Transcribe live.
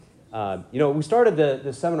We started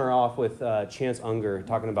the seminar off with Chance Unger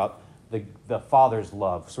talking about the Father's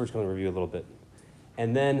love. So we're just going to review a little bit.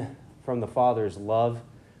 And then from the Father's love,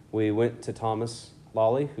 we went to Thomas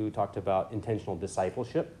Lawley, who talked about intentional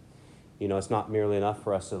discipleship. It's not merely enough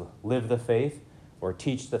for us to live the faith or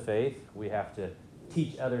teach the faith. We have to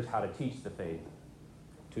teach others how to teach the faith.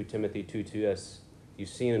 2 Timothy 2:2, as you've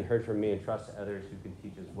seen and heard from me, and trust others who can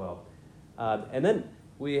teach as well. And then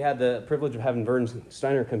we had the privilege of having Vern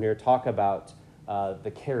Steiner come here talk about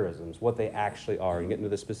the charisms, what they actually are, and get into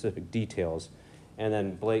the specific details. And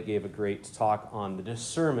then Blake gave a great talk on the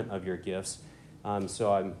discernment of your gifts.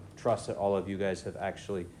 So I trust that all of you guys have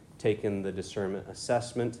actually taken the discernment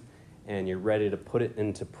assessment and you're ready to put it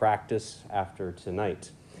into practice after tonight.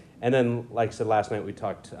 And then, like I said last night,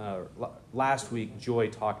 last week, Joy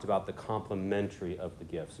talked about the complementary of the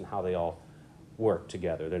gifts and how they all work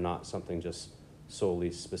together. They're not something just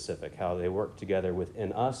solely specific, how they work together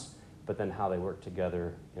within us, but then how they work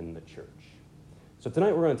together in the church. So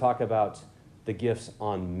tonight we're going to talk about the gifts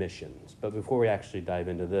on missions. But before we actually dive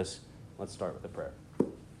into this, let's start with a prayer.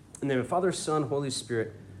 In the name of Father, Son, Holy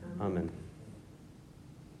Spirit, Amen.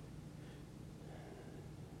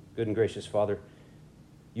 Good and gracious Father,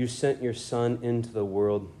 you sent your Son into the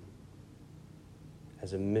world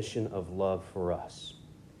as a mission of love for us.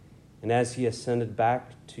 And as he ascended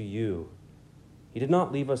back to you, he did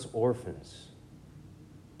not leave us orphans,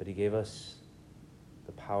 but he gave us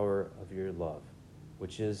the power of your love,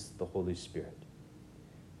 which is the Holy Spirit.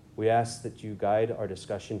 We ask that you guide our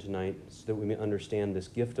discussion tonight so that we may understand this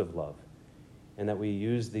gift of love and that we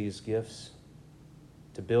use these gifts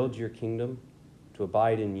to build your kingdom, to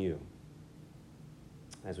abide in you.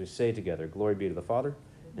 As we say together, glory be to the Father,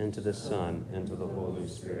 and to the Son, and to the Holy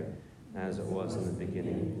Spirit, as it was in the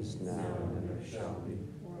beginning, is now, and ever shall be,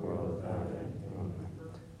 world without end. Amen.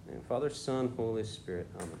 And Father, Son, Holy Spirit,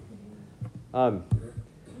 Amen.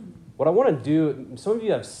 What I want to do, some of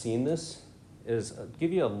you have seen this, is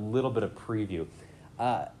give you a little bit of preview.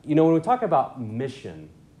 When we talk about mission,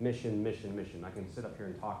 I can sit up here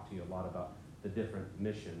and talk to you a lot about the different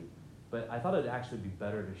mission, but I thought it'd actually be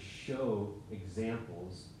better to show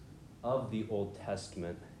examples of the Old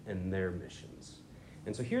Testament and their missions.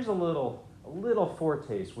 And so here's a little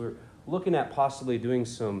foretaste. We're looking at possibly doing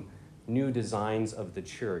some new designs of the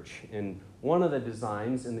church. And one of the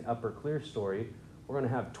designs in the upper clear story, we're going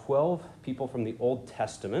to have 12 people from the Old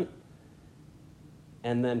Testament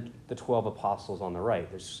and then the 12 apostles on the right.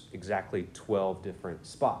 There's exactly 12 different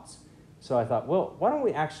spots. So I thought, well, why don't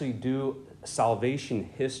we actually do salvation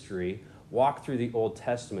history, walk through the Old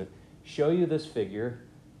Testament, show you this figure,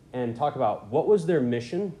 and talk about what was their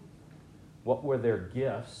mission, what were their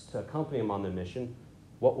gifts to accompany them on the mission,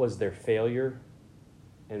 what was their failure,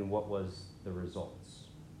 and what was the results.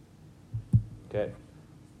 Okay?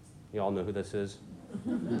 You all know who this is?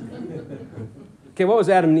 Okay, what was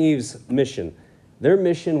Adam and Eve's mission? Their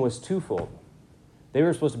mission was twofold. They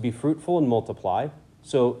were supposed to be fruitful and multiply,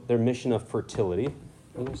 so their mission of fertility.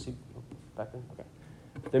 Can you see back there? Okay.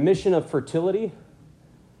 Their mission of fertility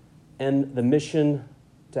and the mission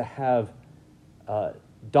to have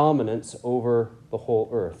dominance over the whole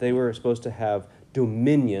earth. They were supposed to have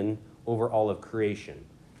dominion over all of creation.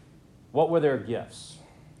 What were their gifts?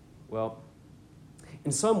 Well,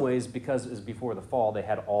 in some ways, because it was before the fall, they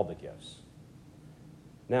had all the gifts.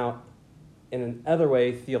 Now, in another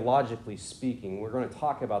way, theologically speaking, we're going to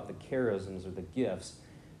talk about the charisms or the gifts,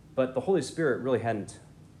 but the Holy Spirit really hadn't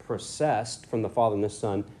processed from the Father and the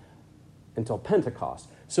Son until Pentecost.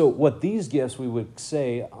 So what these gifts, we would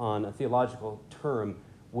say on a theological term,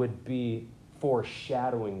 would be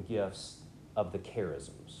foreshadowing gifts of the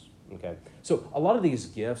charisms. Okay, so a lot of these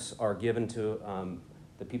gifts are given to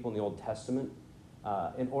the people in the Old Testament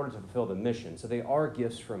in order to fulfill the mission. So they are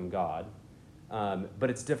gifts from God, but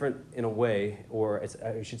it's different in a way, or it's,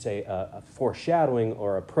 I should say a foreshadowing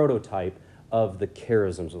or a prototype of the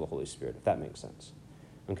charisms of the Holy Spirit, if that makes sense.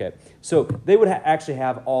 Okay, so they would actually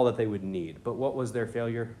have all that they would need, but what was their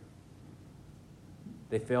failure?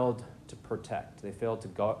 They failed to protect. They failed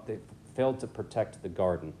to protect the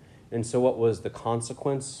garden. And so what was the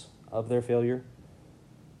consequence of their failure?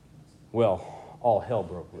 Well, all hell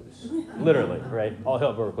broke loose. Literally, right? All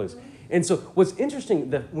hell broke loose. And so what's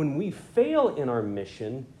interesting, that when we fail in our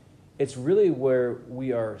mission, it's really where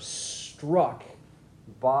we are struck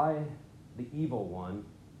by the evil one,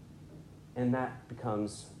 and that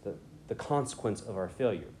becomes the consequence of our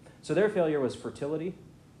failure. So their failure was fertility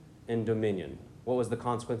and dominion. What was the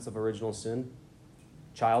consequence of original sin?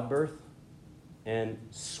 Childbirth and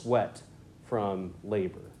sweat from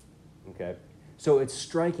labor. Okay? So it's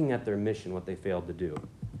striking at their mission what they failed to do.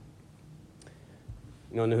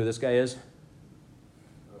 You don't know who this guy is?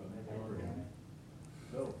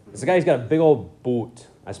 This guy's got a big old boot.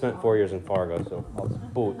 I spent 4 years in Fargo, so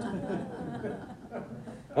boot.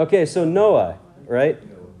 Okay, so Noah, right?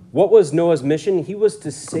 What was Noah's mission? He was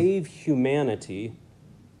to save humanity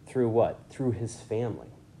through what? Through his family.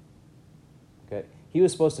 Okay? He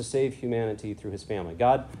was supposed to save humanity through his family.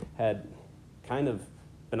 God had kind of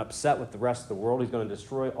been upset with the rest of the world. He's going to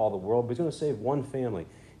destroy all the world, but he's going to save one family.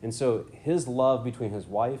 And so his love between his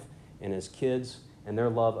wife and his kids and their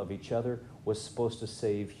love of each other was supposed to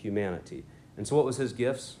save humanity. And so what was his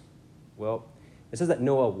gifts? Well, it says that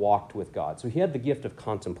Noah walked with God. So he had the gift of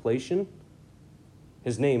contemplation.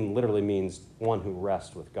 His name literally means one who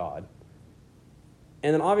rests with God.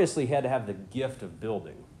 And then obviously he had to have the gift of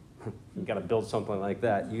building. You've got to build something like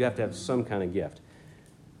that. You have to have some kind of gift.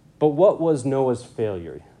 But what was Noah's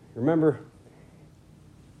failure? Remember,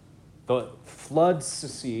 the flood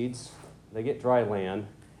succeeds, they get dry land,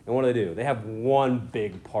 and what do? They have one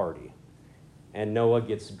big party, and Noah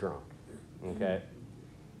gets drunk, okay?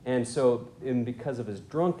 And so, because of his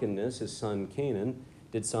drunkenness, his son Canaan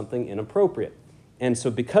did something inappropriate. And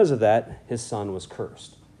so because of that, his son was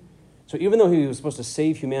cursed. So even though he was supposed to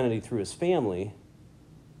save humanity through his family,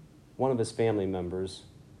 one of his family members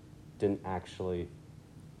didn't actually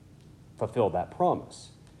fulfill that promise.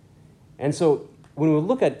 And so when we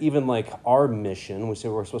look at even like our mission, we say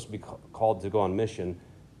we're supposed to be called to go on mission,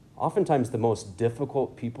 oftentimes the most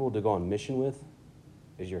difficult people to go on mission with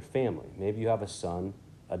is your family. Maybe you have a son,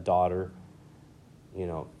 a daughter,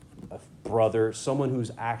 a brother, someone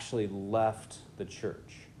who's actually left the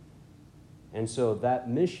church. And so that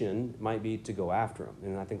mission might be to go after them.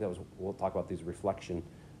 And I think we'll talk about these reflection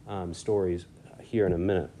stories here in a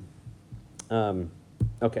minute.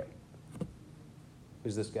 Okay.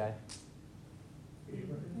 Who's this guy?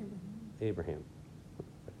 Abraham.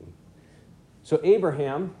 So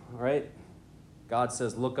Abraham, all right, God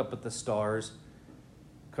says, look up at the stars.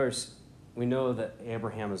 Of course, we know that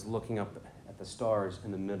Abraham is looking up at the stars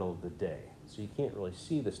in the middle of the day. So you can't really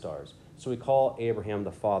see the stars. So we call Abraham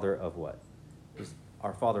the father of what? He's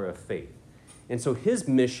our father of faith. And so his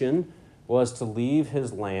mission was to leave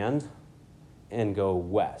his land and go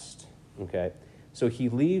west, okay? So he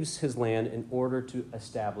leaves his land in order to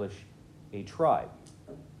establish a tribe.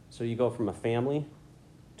 So you go from a family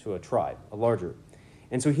to a tribe, a larger.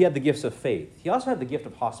 And so he had the gifts of faith. He also had the gift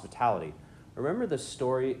of hospitality. Remember the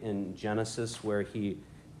story in Genesis where he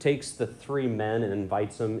takes the 3 men and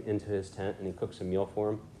invites them into his tent and he cooks a meal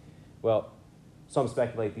for them? Well, some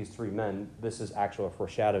speculate these 3 men, this is actually a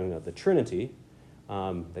foreshadowing of the Trinity.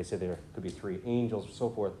 They say there could be 3 angels or so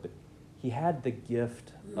forth, but he had the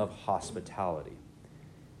gift of hospitality.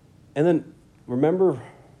 And then remember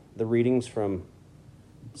the readings from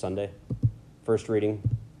Sunday? First reading,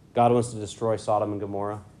 God wants to destroy Sodom and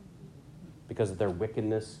Gomorrah because of their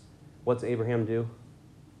wickedness. What's Abraham do?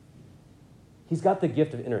 He's got the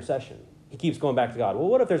gift of intercession. He keeps going back to God. Well,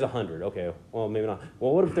 what if there's 100? Okay, well, maybe not.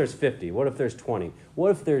 Well, what if there's 50? What if there's 20?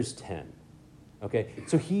 What if there's 10? Okay,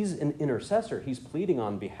 so he's an intercessor. He's pleading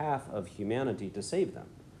on behalf of humanity to save them.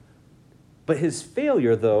 But his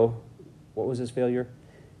failure, though, what was his failure?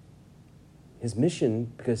 His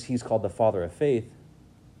mission, because he's called the father of faith,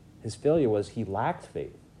 his failure was he lacked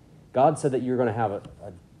faith. God said that you're going to have a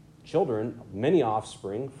children, many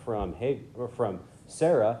offspring from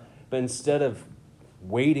Sarah, but instead of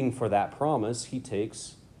waiting for that promise, he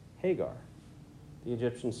takes Hagar, the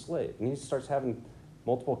Egyptian slave, and he starts having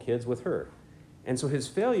multiple kids with her. And so his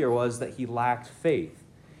failure was that he lacked faith.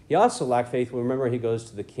 He also lacked faith. Remember, he goes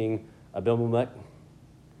to the king Abimelech,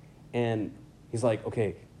 and he's like,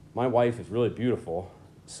 okay, my wife is really beautiful,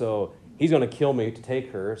 so he's going to kill me to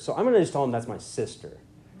take her, so I'm going to just tell him that's my sister,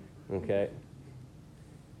 okay?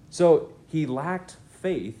 So he lacked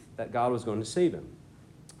faith that God was going to save him.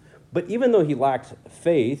 But even though he lacked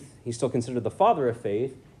faith, he's still considered the father of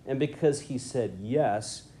faith, and because he said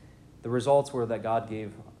yes, the results were that God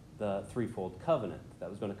gave the threefold covenant that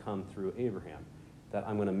was going to come through Abraham, that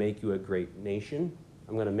I'm going to make you a great nation,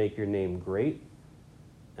 I'm going to make your name great,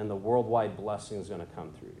 and the worldwide blessing is going to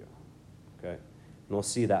come through you, okay? And we'll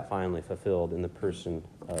see that finally fulfilled in the person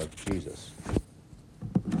of Jesus.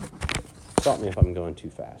 Stop me if I'm going too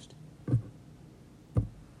fast.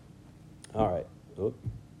 All right.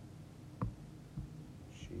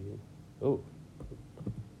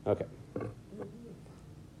 Okay.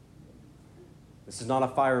 This is not a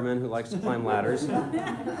fireman who likes to climb ladders.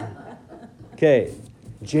 Okay,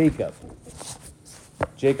 Jacob.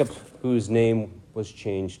 Jacob, whose name was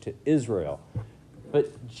changed to Israel.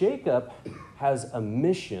 But Jacob has a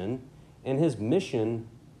mission, and his mission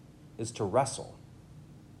is to wrestle.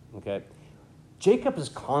 Okay? Jacob is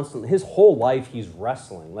constantly, his whole life he's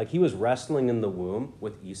wrestling. Like he was wrestling in the womb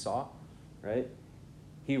with Esau, right?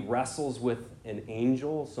 He wrestles with an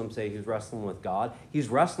angel. Some say he's wrestling with God. He's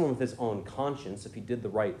wrestling with his own conscience if he did the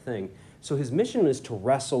right thing. So his mission is to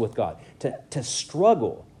wrestle with God, to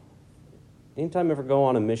struggle. Anytime you ever go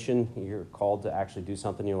on a mission, you're called to actually do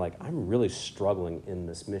something, you're like, I'm really struggling in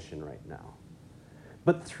this mission right now.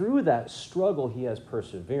 But through that struggle, he has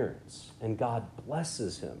perseverance, and God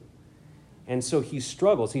blesses him. And so he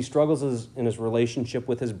struggles. He struggles in his relationship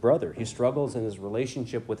with his brother. He struggles in his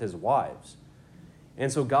relationship with his wives.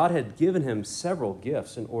 And so God had given him several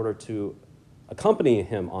gifts in order to accompany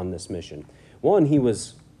him on this mission. One, he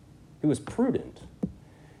was prudent.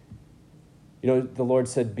 You know, the Lord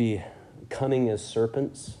said, be cunning as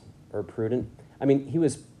serpents, or prudent. I mean, he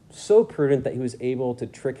was so prudent that he was able to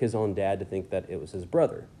trick his own dad to think that it was his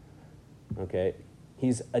brother. Okay?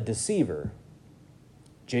 He's a deceiver.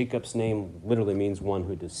 Jacob's name literally means one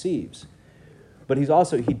who deceives. But he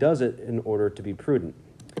does it in order to be prudent.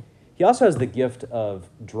 He also has the gift of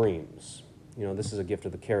dreams. You know, this is a gift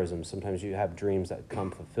of the charism. Sometimes you have dreams that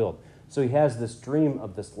come fulfilled. So he has this dream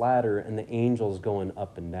of this ladder and the angels going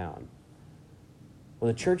up and down.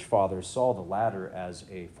 Well, the church fathers saw the ladder as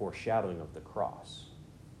a foreshadowing of the cross.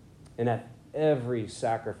 And at every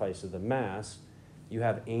sacrifice of the Mass, you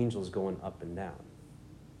have angels going up and down.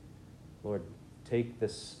 Lord, take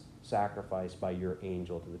this sacrifice by your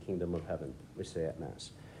angel to the kingdom of heaven, we say at Mass.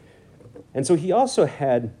 And so he also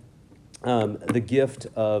had the gift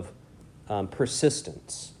of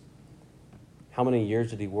persistence. How many years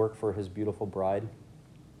did he work for his beautiful bride,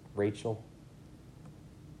 Rachel?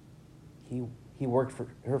 He worked for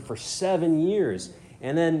her for 7 years.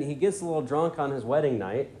 And then he gets a little drunk on his wedding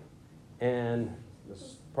night. And this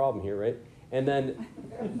is the problem here, right? And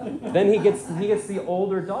then he gets the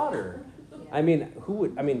older daughter. I mean,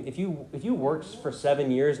 if you worked for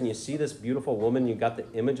 7 years and you see this beautiful woman, you got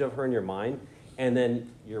the image of her in your mind, and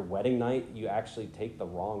then your wedding night, you actually take the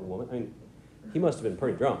wrong woman. I mean, he must have been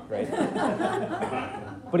pretty drunk, right?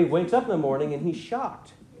 But he wakes up in the morning and he's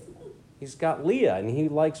shocked. He's got Leah and he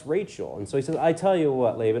likes Rachel. And so he says, I tell you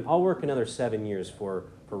what, Laban, I'll work another 7 years for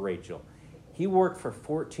Rachel. He worked for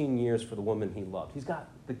 14 years for the woman he loved. He's got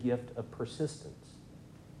the gift of persistence.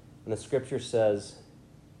 And the scripture says,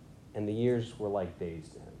 and the years were like days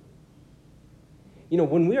to him. You know,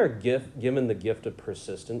 when we are given the gift of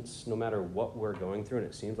persistence, no matter what we're going through, and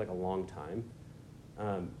it seems like a long time,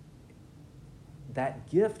 that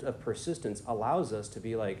gift of persistence allows us to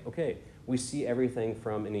be like, okay, we see everything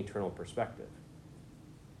from an eternal perspective.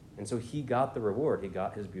 And so he got the reward. He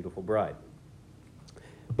got his beautiful bride.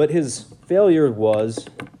 But his failure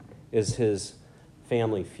is his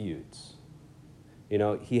family feuds. You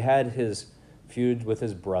know, he had his feud with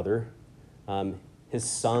his brother. His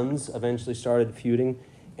sons eventually started feuding.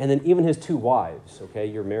 And then even his 2 wives, okay?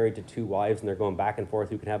 You're married to 2 wives and they're going back and forth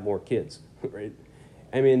who can have more kids, right?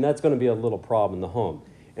 I mean, that's going to be a little problem in the home.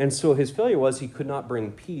 And so his failure was he could not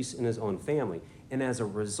bring peace in his own family. And as a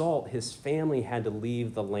result, his family had to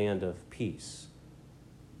leave the land of peace.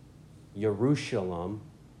 Jerusalem,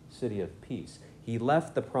 city of peace. He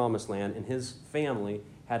left the promised land and his family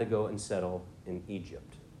had to go and settle in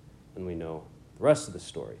Egypt. And we know the rest of the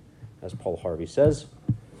story, as Paul Harvey says.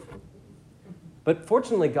 But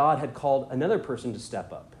fortunately, God had called another person to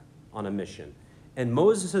step up on a mission. And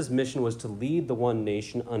Moses' mission was to lead the one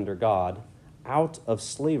nation under God out of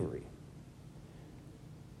slavery.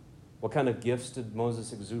 What kind of gifts did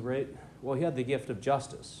Moses exuberate? Well, he had the gift of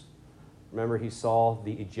justice. Remember, he saw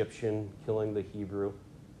the Egyptian killing the Hebrew,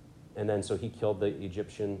 and then so he killed the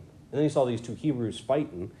Egyptian. And then he saw these 2 Hebrews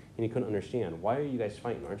fighting, and he couldn't understand. Why are you guys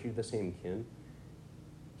fighting? Aren't you the same kin?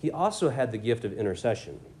 He also had the gift of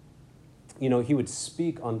intercession. You know, he would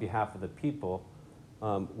speak on behalf of the people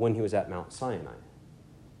when he was at Mount Sinai.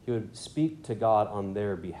 He would speak to God on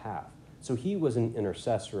their behalf. So he was an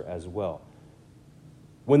intercessor as well.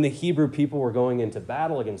 When the Hebrew people were going into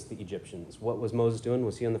battle against the Egyptians, what was Moses doing?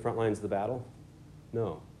 Was he on the front lines of the battle?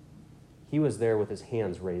 No. He was there with his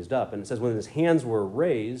hands raised up. And it says when his hands were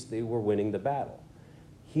raised, they were winning the battle.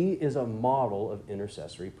 He is a model of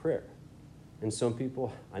intercessory prayer. And some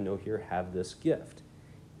people I know here have this gift.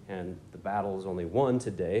 And the battle is only won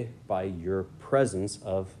today by your presence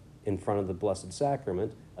in front of the Blessed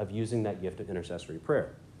Sacrament of using that gift of intercessory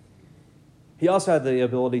prayer. He also had the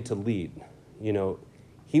ability to lead. You know,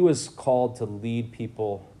 he was called to lead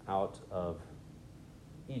people out of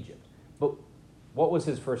Egypt. But what was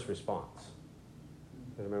his first response?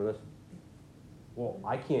 You guys remember this? Well,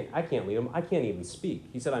 I can't lead them. I can't even speak.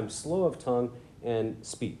 He said, I'm slow of tongue and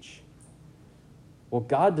speech. Well,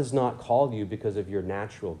 God does not call you because of your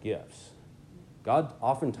natural gifts. God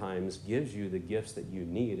oftentimes gives you the gifts that you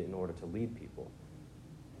need in order to lead people.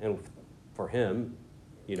 And for him,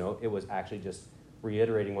 it was actually just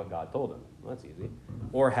reiterating what God told him. Well, that's easy.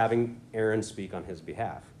 Or having Aaron speak on his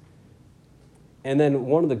behalf. And then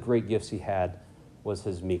one of the great gifts he had was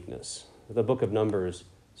his meekness. The book of Numbers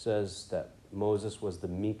says that Moses was the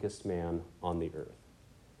meekest man on the earth.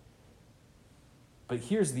 But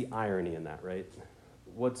here's the irony in that, right?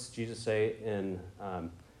 What's Jesus say in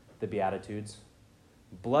the Beatitudes?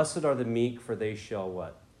 Blessed are the meek, for they shall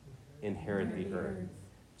what? Inherit the earth.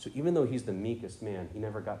 So even though he's the meekest man, he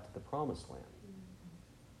never got to the promised land.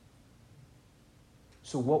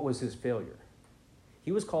 So what was his failure?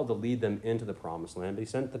 He was called to lead them into the promised land, but he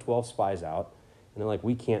sent the 12 spies out, and they're like,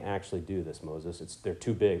 we can't actually do this, Moses. They're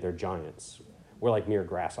too big. They're giants. We're like mere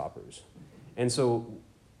grasshoppers. And so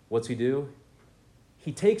what's he do?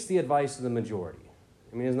 He takes the advice of the majority.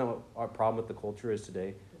 I mean, isn't that what our problem with the culture is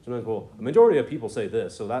today? Sometimes, well, a majority of people say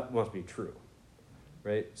this, so that must be true,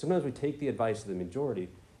 right? Sometimes we take the advice of the majority,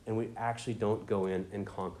 and we actually don't go in and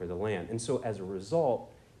conquer the land. And so as a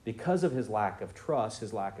result, because of his lack of trust,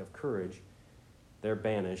 his lack of courage, they're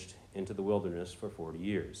banished into the wilderness for 40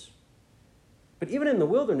 years. But even in the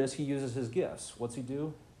wilderness, he uses his gifts. What's he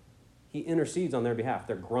do? He intercedes on their behalf.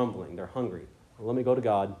 They're grumbling. They're hungry. Well, let me go to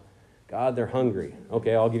God. God, they're hungry.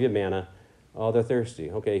 Okay, I'll give you manna. Oh, they're thirsty.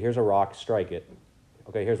 Okay, here's a rock. Strike it.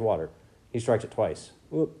 Okay, here's water. He strikes it twice.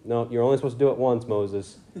 Oop, no, you're only supposed to do it once,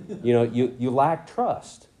 Moses. You lack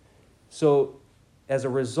trust. So as a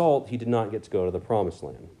result, he did not get to go to the promised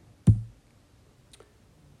land.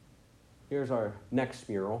 Here's our next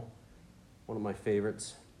mural, one of my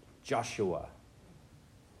favorites, Joshua,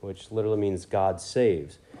 which literally means God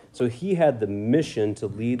saves. So he had the mission to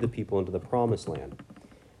lead the people into the promised land.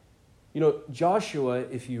 Joshua,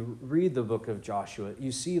 if you read the book of Joshua,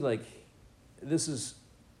 you see this is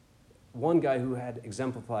one guy who had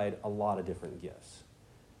exemplified a lot of different gifts.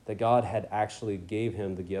 That God had actually gave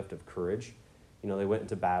him the gift of courage. They went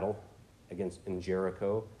into battle in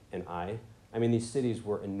Jericho and Ai. I mean, these cities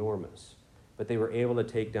were enormous, but they were able to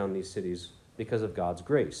take down these cities because of God's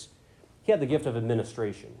grace. He had the gift of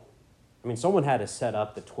administration. I mean, someone had to set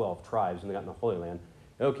up the 12 tribes when they got in the Holy Land.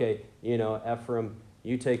 Okay, Ephraim,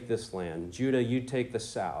 you take this land. Judah, you take the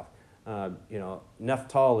south.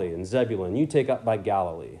 Naphtali and Zebulun, you take up by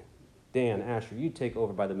Galilee. Dan, Asher, you take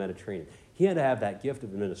over by the Mediterranean. He had to have that gift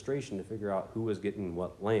of administration to figure out who was getting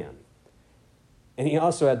what land. And he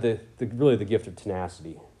also had the gift of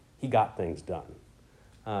tenacity. He got things done.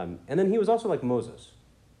 And then he was also like Moses.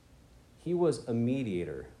 He was a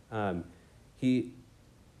mediator. He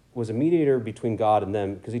was a mediator between God and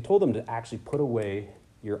them because he told them to actually put away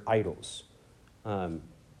your idols.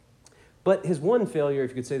 But his one failure,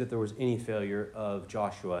 if you could say that there was any failure of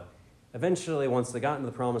Joshua, eventually once they got into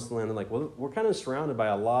the promised land, they're like, well, we're kind of surrounded by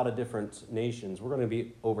a lot of different nations. We're going to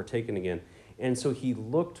be overtaken again. And so he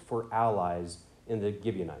looked for allies in the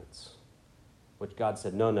Gibeonites, which God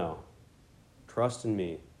said, no, trust in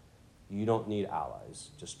me. You don't need allies.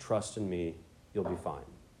 Just trust in me. You'll be fine.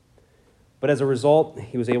 But as a result,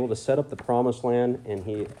 he was able to set up the promised land, and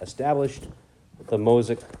he established the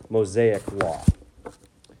Mosaic law.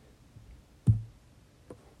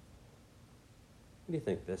 What do you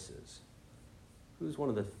think this is? Who's one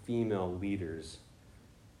of the female leaders?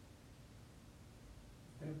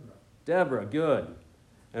 Deborah, good.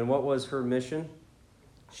 And what was her mission?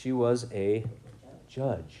 She was a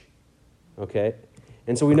judge. Okay?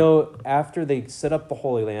 And so we know after they set up the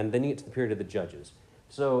Holy Land, then you get to the period of the judges.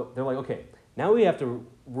 So they're like, okay, now we have to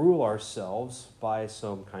rule ourselves by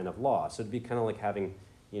some kind of law. So it'd be kind of like having,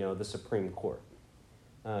 the Supreme Court.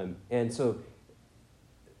 And so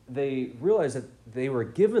they realized that they were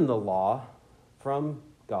given the law from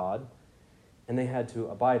God, and they had to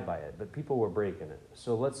abide by it. But people were breaking it.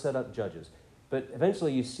 So let's set up judges. But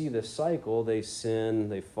eventually you see this cycle. They sin,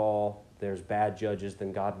 they fall, there's bad judges,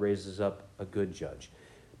 then God raises up a good judge.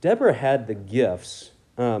 Deborah had the gifts,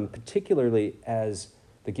 particularly as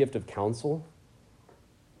the gift of counsel,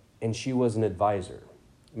 and she was an advisor.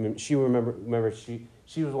 I mean, she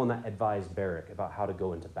was one that advised Barak about how to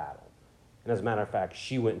go into battle. And as a matter of fact,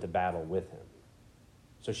 she went into battle with him.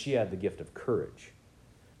 So she had the gift of courage.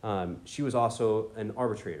 She was also an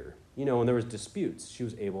arbitrator. When there was disputes, she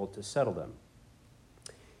was able to settle them.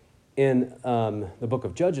 In the book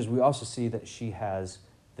of Judges, we also see that she has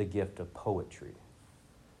the gift of poetry,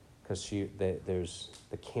 because there's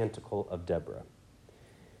the Canticle of Deborah.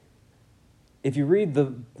 If you read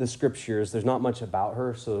the scriptures, there's not much about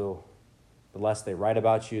her, so the less they write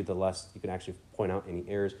about you, the less you can actually point out any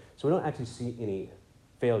errors. So we don't actually see any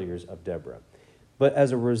failures of Deborah. But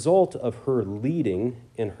as a result of her leading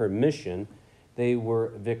in her mission, they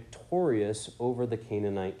were victorious over the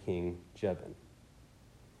Canaanite king Jebin,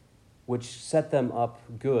 which set them up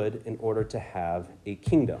good in order to have a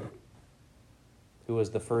kingdom. Who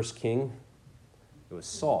was the first king? It was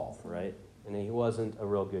Saul, right? And he wasn't a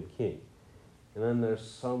real good king. And then there's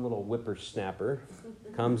some little whippersnapper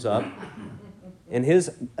comes up, and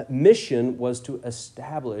his mission was to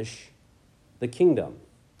establish the kingdom.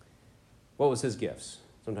 What was his gifts?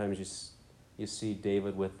 Sometimes you see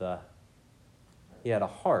David with he had a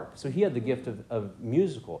harp. So he had the gift of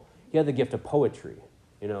musical. He had the gift of poetry.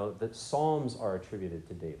 The Psalms are attributed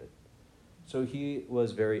to David. So he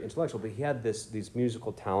was very intellectual, but he had these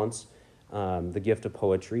musical talents, the gift of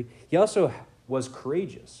poetry. He also was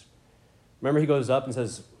courageous. Remember, he goes up and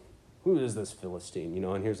says, "Who is this Philistine?"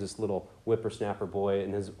 And here's this little whippersnapper boy,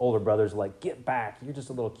 and his older brothers are like, "Get back, you're just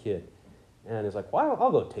a little kid." And he's like, "Well, I'll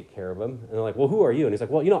go take care of him." And they're like, "Well, who are you?" And he's like,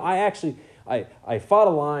 "Well, I fought a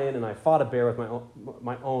lion and I fought a bear with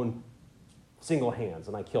my own single hands,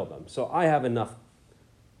 and I killed them. So I have enough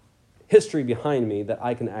history behind me that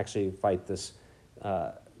I can actually fight this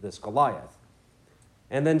Goliath."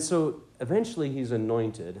 And then so eventually he's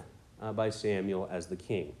anointed by Samuel as the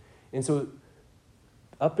king. And so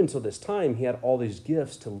up until this time, he had all these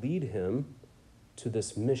gifts to lead him to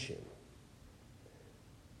this mission.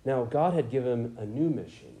 Now, God had given him a new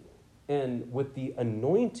mission. And with the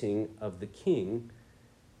anointing of the king,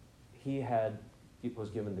 he was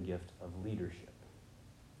given the gift of leadership.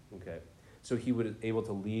 Okay? So he was able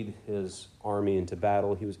to lead his army into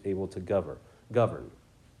battle. He was able to govern.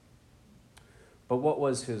 But what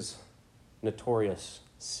was his notorious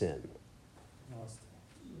sin?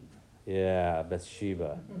 Yeah,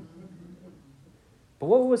 Bathsheba. But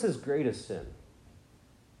what was his greatest sin?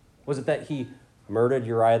 Was it that he murdered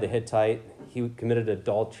Uriah the Hittite? He committed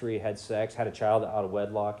adultery, had sex, had a child out of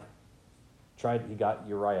wedlock. He got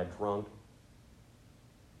Uriah drunk.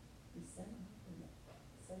 He sent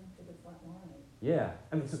him to the front line. Yeah,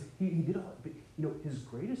 so he did all. But, his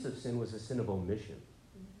greatest of sin was a sin of omission.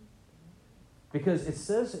 Because it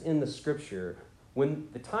says in the scripture, when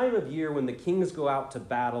the time of year when the kings go out to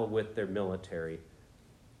battle with their military,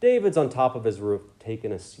 David's on top of his roof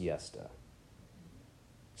taking a siesta.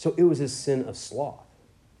 So it was his sin of sloth.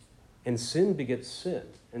 And sin begets sin.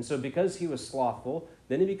 And so because he was slothful,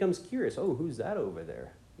 then he becomes curious. Oh, who's that over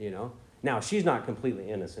there? Now, she's not completely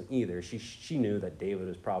innocent either. She knew that David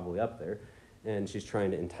was probably up there, and she's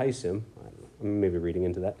trying to entice him. I don't know, I'm maybe reading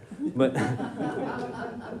into that. But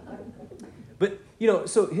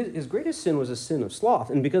so his greatest sin was a sin of sloth.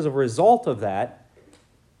 And because of a result of that,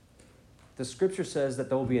 the scripture says that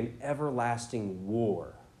there will be an everlasting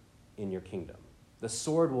war in your kingdom. The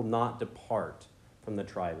sword will not depart from the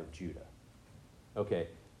tribe of Judah. Okay,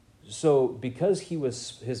 so because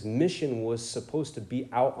his mission was supposed to be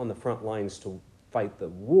out on the front lines to fight the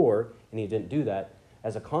war, and he didn't do that,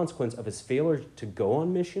 as a consequence of his failure to go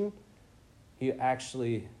on mission, the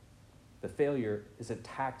failure is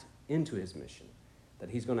attacked into his mission,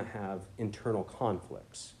 that he's going to have internal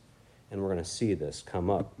conflicts. And we're going to see this come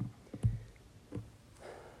up.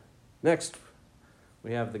 Next,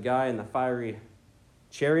 we have the guy in the fiery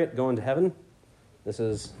chariot going to heaven. This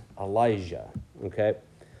is Elijah, okay?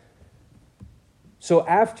 So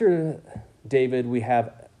after David, we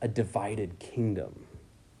have a divided kingdom.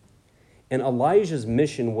 And Elijah's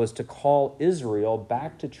mission was to call Israel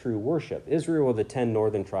back to true worship. Israel were the 10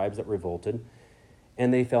 northern tribes that revolted,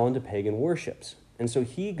 and they fell into pagan worships. And so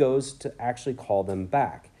he goes to actually call them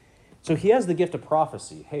back. So he has the gift of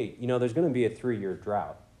prophecy. Hey, there's going to be a 3-year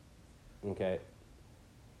drought, okay?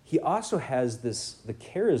 He also has the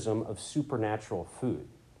charism of supernatural food,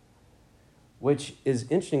 which is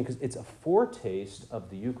interesting because it's a foretaste of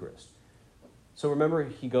the Eucharist. So remember,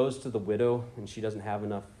 he goes to the widow and she doesn't have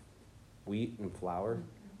enough wheat and flour.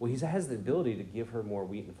 Well, he has the ability to give her more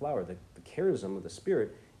wheat and flour. The charism of the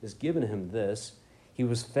Spirit is given him this. He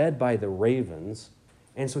was fed by the ravens,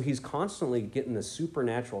 and so he's constantly getting the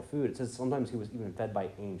supernatural food. It says sometimes he was even fed by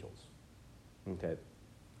angels. Okay.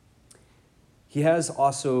 He has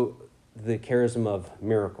also the charism of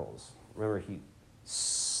miracles. Remember, he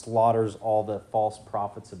slaughters all the false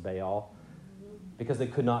prophets of Baal because they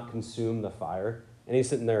could not consume the fire. And he's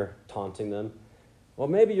sitting there taunting them. Well,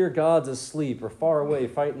 maybe your God's asleep or far away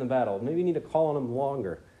fighting the battle. Maybe you need to call on him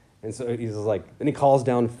longer. And so he's like, then he calls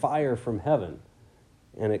down fire from heaven,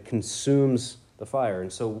 and it consumes the fire.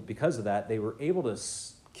 And so because of that, they were able to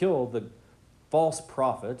kill the false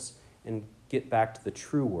prophets and get back to the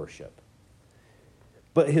true worship.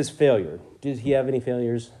 But his failure, did he have any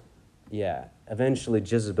failures? Yeah. Eventually,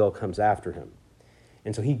 Jezebel comes after him.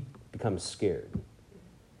 And so he becomes scared.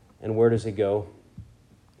 And where does he go?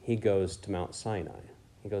 he goes to Mount Sinai.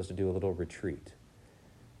 He goes to do a little retreat.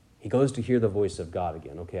 He goes to hear the voice of God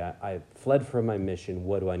again. Okay, I fled from my mission.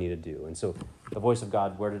 What do I need to do? And so the voice of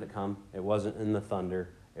God, where did it come? It wasn't in the thunder.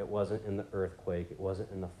 It wasn't in the earthquake. It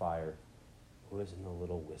wasn't in the fire. It was in the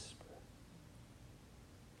little whisper.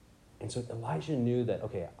 And so Elijah knew that,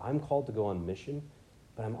 okay, I'm called to go on mission,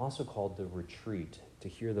 but I'm also called to retreat, to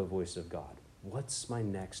hear the voice of God. What's my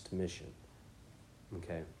next mission?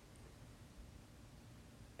 Okay.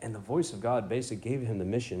 And the voice of God basically gave him the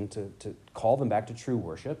mission to call them back to true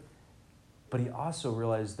worship. But he also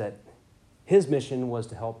realized that his mission was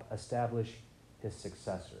to help establish his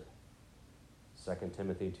successor. 2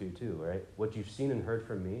 Timothy 2:2, right? What you've seen and heard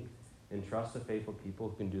from me, entrust to faithful people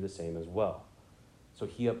who can do the same as well. So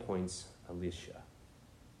he appoints Elisha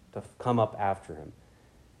to come up after him.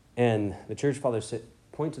 And the church fathers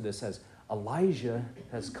point to this as Elijah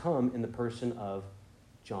has come in the person of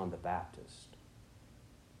John the Baptist.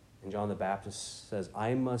 And John the Baptist says,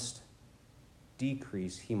 I must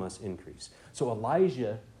decrease, he must increase. So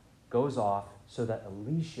Elijah goes off so that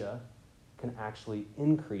Elisha can actually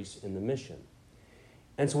increase in the mission.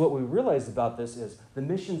 And so what we realize about this is the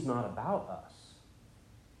mission's not about us.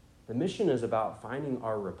 The mission is about finding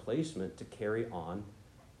our replacement to carry on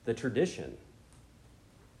the tradition.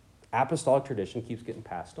 Apostolic tradition keeps getting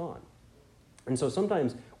passed on. And so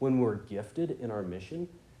sometimes when we're gifted in our mission,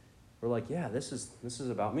 we're like, yeah, this is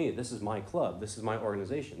about me. This is my club. This is my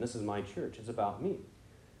organization. This is my church. It's about me.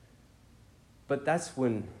 But that's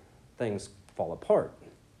when things fall apart.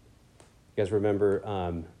 You guys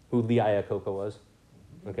remember who Lee Iacocca was?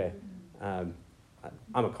 Okay. I'm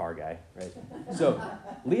a car guy, right? So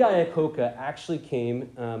Lee Iacocca actually came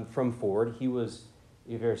from Ford. He was,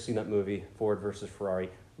 if you've ever seen that movie, Ford versus Ferrari,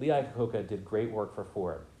 Lee Iacocca did great work for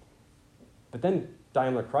Ford. But then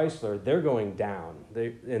Daimler Chrysler, they're going down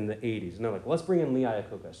in the 80s. And they're like, let's bring in Lee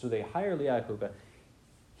Iacocca. So they hire Lee Iacocca.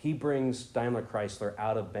 He brings Daimler Chrysler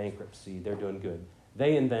out of bankruptcy. They're doing good.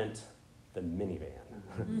 They invent the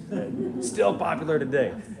minivan. Still popular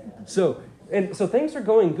today. So things are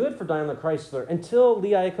going good for Daimler Chrysler until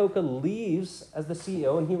Lee Iacocca leaves as the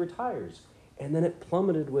CEO and he retires. And then it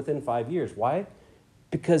plummeted within 5 years. Why?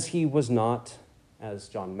 Because he was not, as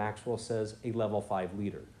John Maxwell says, a level 5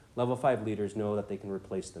 leader. Level 5 leaders know that they can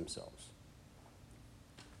replace themselves.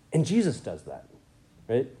 And Jesus does that,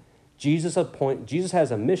 right? Jesus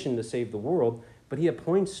has a mission to save the world, but he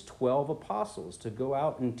appoints 12 apostles to go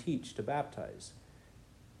out and teach, to baptize.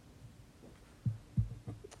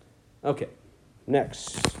 Okay,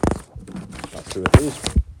 next. Got through with these.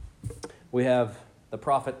 We have the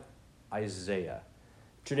prophet Isaiah.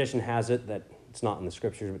 Tradition has it that, it's not in the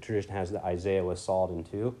scriptures, but tradition has it that Isaiah was sawed in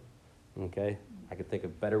two. Okay? I could think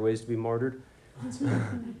of better ways to be martyred.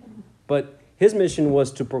 But his mission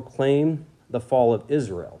was to proclaim the fall of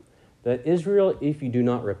Israel. That Israel, if you do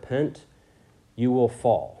not repent, you will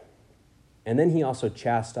fall. And then he also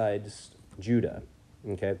chastised Judah.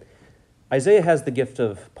 Okay? Isaiah has the gift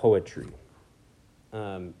of poetry.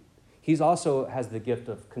 He also has the gift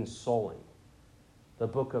of consoling. The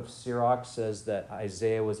book of Sirach says that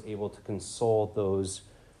Isaiah was able to console those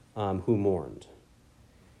who mourned.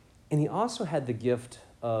 And he also had the gift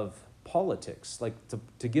of politics, like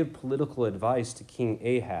to give political advice to King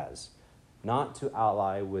Ahaz, not to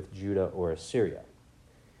ally with Judah or Assyria.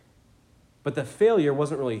 But the failure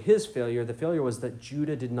wasn't really his failure. The failure was that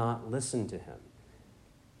Judah did not listen to him.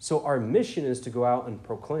 So our mission is to go out and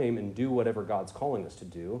proclaim and do whatever God's calling us to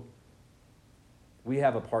do. We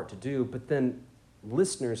have a part to do, but then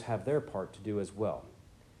listeners have their part to do as well.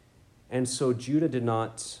 And so Judah did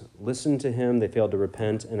not listen to him. They failed to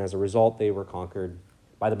repent, and as a result, they were conquered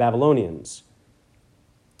by the Babylonians.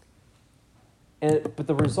 But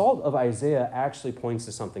the result of Isaiah actually points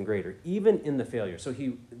to something greater, even in the failure. So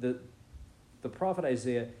the prophet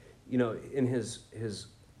Isaiah, in his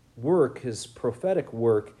work, his prophetic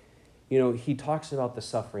work, he talks about the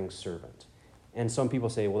suffering servant. And some people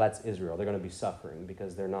say, well, that's Israel. They're going to be suffering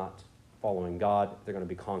because they're not following God. They're going to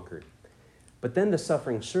be conquered. But then the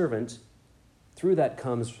suffering servant, through that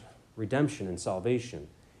comes redemption and salvation,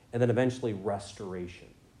 and then eventually restoration.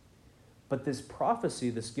 But this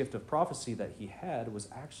prophecy, this gift of prophecy that he had was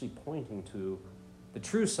actually pointing to the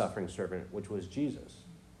true suffering servant, which was Jesus,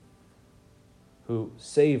 who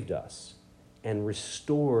saved us and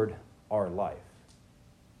restored our life.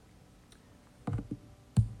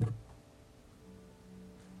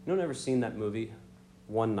 No one ever seen that movie,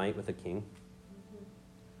 One Night with a King?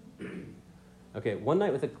 Okay, One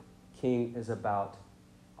Night with a King is about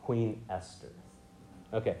Queen Esther.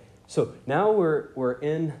 Okay, so now we're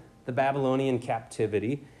in the Babylonian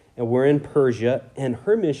captivity, and we're in Persia, and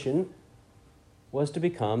her mission was to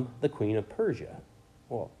become the queen of Persia.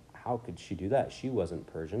 Well, how could she do that? She wasn't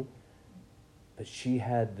Persian. But she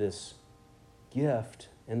had this gift,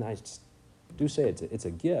 and I do say it's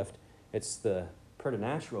a gift. It's the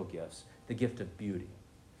preternatural gifts, the gift of beauty.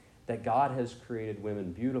 That God has created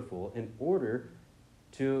women beautiful in order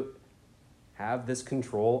to have this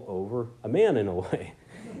control over a man in a way.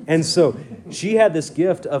 And so she had this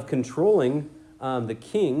gift of controlling the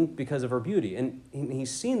king because of her beauty. And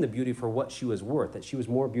he's seen the beauty for what she was worth, that she was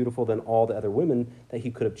more beautiful than all the other women that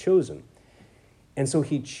he could have chosen. And so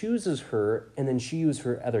he chooses her, and then she uses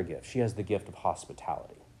her other gift. She has the gift of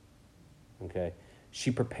hospitality. Okay?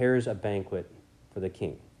 She prepares a banquet for the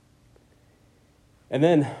king. And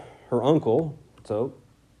then her uncle, who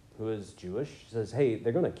is Jewish, says, hey,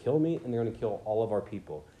 they're going to kill me, and they're going to kill all of our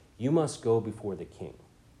people. You must go before the king.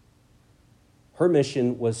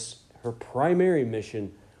 Her primary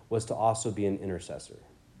mission was to also be an intercessor.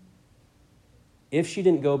 If she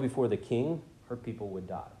didn't go before the king, her people would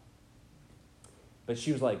die. But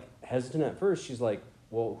she was like hesitant at first. She's like,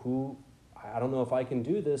 well, I don't know if I can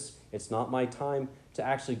do this. It's not my time to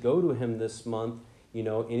actually go to him this month. You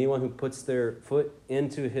know, anyone who puts their foot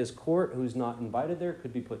into his court who's not invited there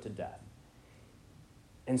could be put to death.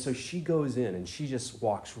 And so she goes in and she just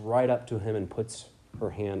walks right up to him and puts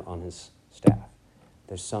her hand on his staff.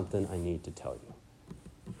 There's something I need to tell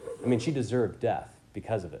you. I mean, she deserved death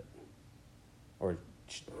because of it. Or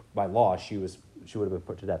by law, she would have been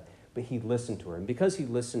put to death. But he listened to her. And because he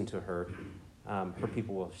listened to her, her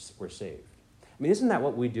people were saved. I mean, isn't that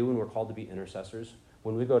what we do when we're called to be intercessors?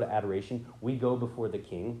 When we go to adoration, we go before the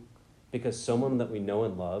king because someone that we know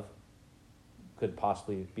and love could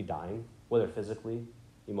possibly be dying, whether physically,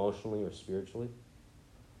 emotionally, or spiritually.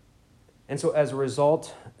 And so as a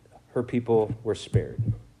result, her people were spared.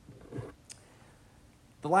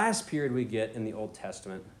 The last period we get in the Old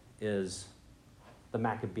Testament is the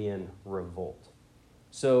Maccabean revolt.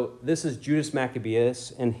 So this is Judas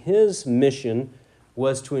Maccabeus, and his mission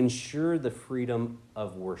was to ensure the freedom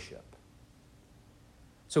of worship.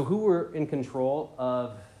 So who was in control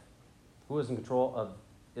of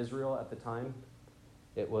Israel at the time?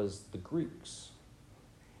 It was the Greeks.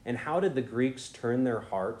 And how did the Greeks turn their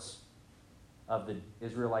hearts of the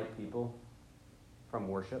Israelite people from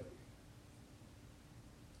worship?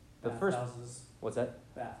 Bathhouses. What's that?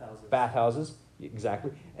 Bathhouses. Bathhouses,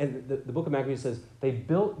 exactly. And the book of Maccabees says they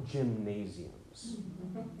built gymnasiums.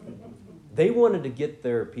 They wanted to get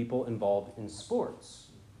their people involved in sports.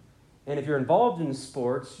 And if you're involved in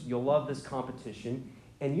sports, you'll love this competition,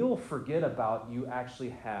 and you'll forget about you actually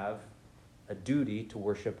have a duty to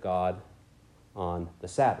worship God on the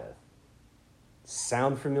Sabbath.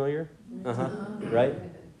 Sound familiar? Right?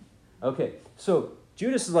 Okay, so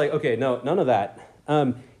Judas is like, okay, no, none of that.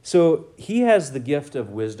 So he has the gift of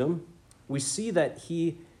wisdom. We see that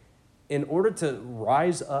he, in order to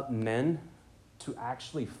rise up men to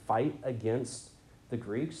actually fight against the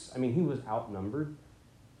Greeks, I mean, he was outnumbered.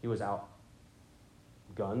 He was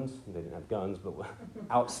outgunned. They didn't have guns, but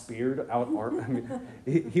outspeared, outarmed. I mean,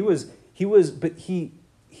 but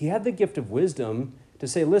he had the gift of wisdom to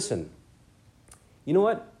say, listen, you know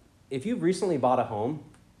what? If you've recently bought a home,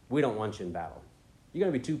 we don't want you in battle. You're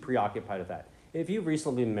going to be too preoccupied with that. If you've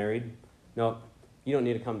recently been married, no, you don't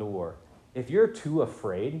need to come to war. If you're too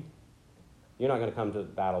afraid, you're not going to come to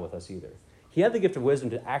battle with us either. He had the gift of wisdom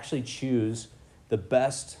to actually choose the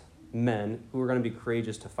best men who were going to be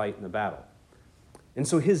courageous to fight in the battle. And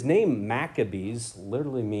so his name, Maccabees,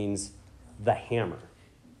 literally means the hammer.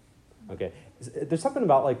 Okay, there's something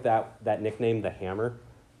about like that nickname, the hammer.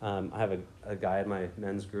 I have a guy in my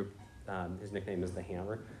men's group. His nickname is the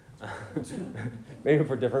Hammer. Maybe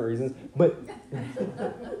for different reasons. But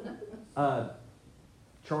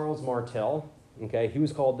Charles Martel, okay, he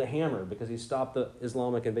was called the Hammer because he stopped the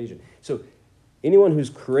Islamic invasion. So anyone who's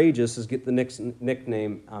courageous is get the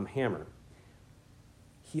nickname Hammer.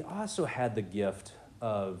 He also had the gift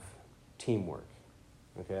of teamwork.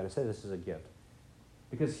 Okay, and I say this is a gift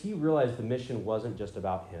because he realized the mission wasn't just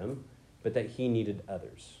about him, but that he needed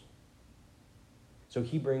others. So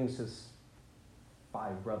he brings his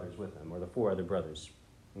 5 brothers with him, or the 4 other brothers.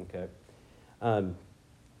 Okay,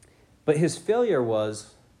 but his failure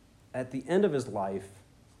was, at the end of his life,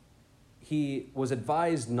 he was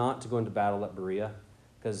advised not to go into battle at Berea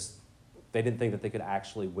because they didn't think that they could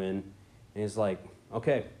actually win. And he's like,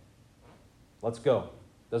 okay, let's go.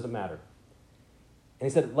 Doesn't matter. And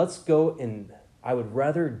he said, let's go, and I would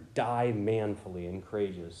rather die manfully and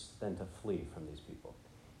courageous than to flee from these people.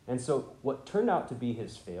 And so what turned out to be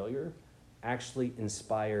his failure actually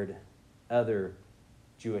inspired other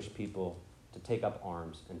Jewish people to take up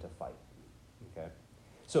arms and to fight. Okay?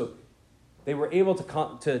 So They were able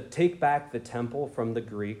to take back the temple from the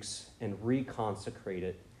Greeks and reconsecrate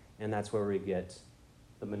it, and that's where we get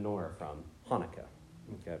the menorah from, Hanukkah.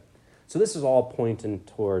 Okay, so this is all pointing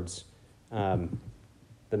towards the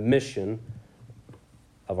mission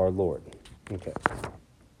of our Lord. Okay.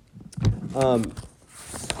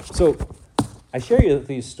 So I share you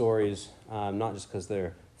these stories, not just because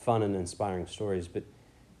they're fun and inspiring stories, but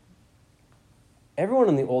everyone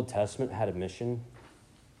in the Old Testament had a mission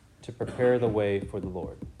to prepare the way for the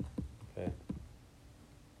Lord. Okay.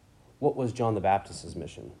 What was John the Baptist's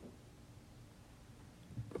mission?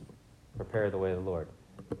 Prepare the way of the Lord.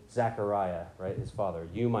 Zechariah, right, his father,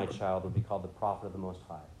 you, my child, will be called the prophet of the Most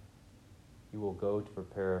High. You will go to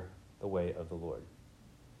prepare the way of the Lord.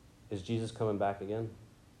 Is Jesus coming back again?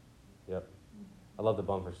 Yep. I love the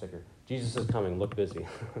bumper sticker. Jesus is coming, look busy.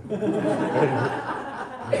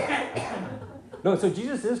 No, so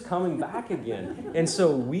Jesus is coming back again. And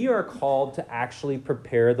so we are called to actually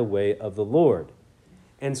prepare the way of the Lord.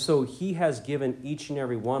 And so he has given each and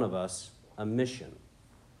every one of us a mission.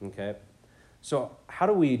 Okay? So how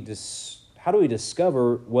do we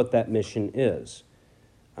discover what that mission is?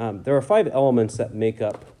 There are 5 elements that make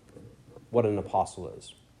up what an apostle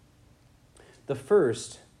is. The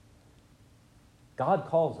first, God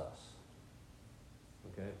calls us.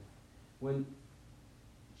 Okay? When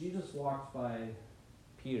Jesus walked by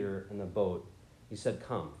Peter in the boat, he said,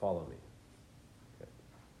 "Come, follow me." Okay.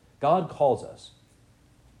 God calls us,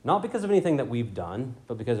 not because of anything that we've done,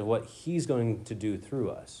 but because of what he's going to do through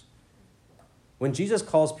us. When Jesus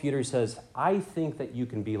calls Peter, he says, "I think that you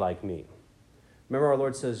can be like me." Remember, our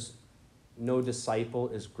Lord says, no disciple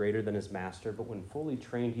is greater than his master, but when fully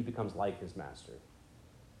trained, he becomes like his master.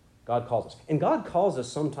 God calls us. And God calls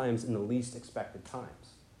us sometimes in the least expected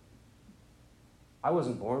times. I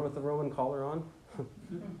wasn't born with the Roman collar on.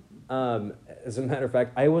 As a matter of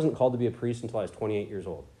fact, I wasn't called to be a priest until I was 28 years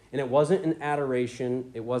old. And it wasn't in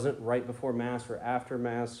adoration. It wasn't right before Mass or after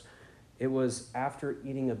Mass. It was after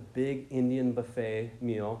eating a big Indian buffet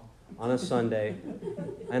meal on a Sunday,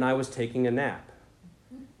 and I was taking a nap.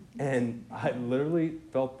 And I literally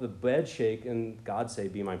felt the bed shake and God say,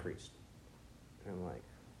 "Be my priest." And I'm like,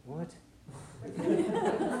 what?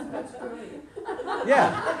 That's brilliant.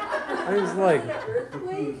 Yeah. I was like,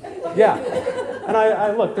 yeah. And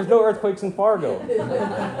I look, there's no earthquakes in Fargo.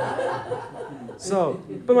 So,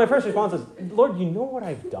 but my first response is, "Lord, you know what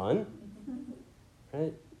I've done?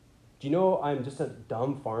 Right? Do you know I'm just a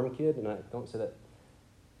dumb farm kid?" And I don't say that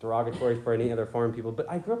derogatory for any other farm people, but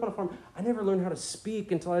I grew up on a farm. I never learned how to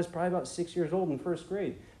speak until I was probably about 6 years old in first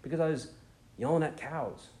grade because I was yelling at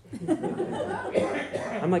cows.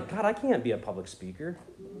 I'm like, "God, I can't be a public speaker."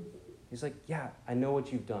 He's like, "Yeah, I know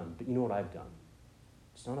what you've done, but you know what I've done.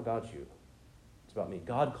 It's not about you. It's about me."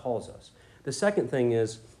 God calls us. The second thing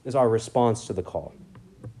is our response to the call.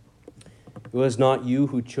 It was not you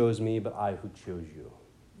who chose me, but I who chose you.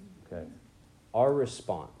 Okay? Our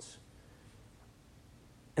response.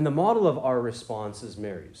 And the model of our response is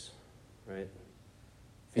Mary's, right?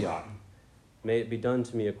 Fiat. May it be done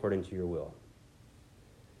to me according to your will.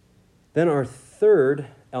 Then our third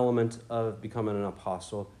element of becoming an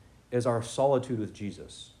apostle is our solitude with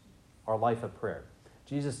Jesus, our life of prayer.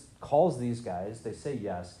 Jesus calls these guys, they say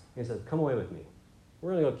yes, and he says, "Come away with me.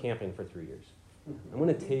 We're going to go camping for 3 years. I'm going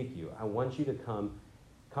to take you. I want you to come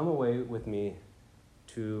away with me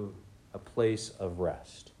to a place of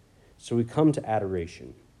rest." So we come to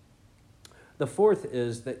adoration. The fourth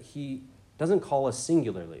is that he doesn't call us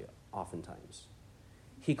singularly oftentimes.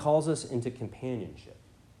 He calls us into companionship.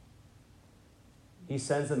 He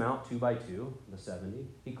sends them out 2 by 2, the 70.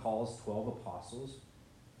 He calls 12 apostles.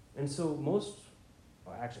 And so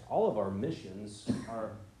actually all of our missions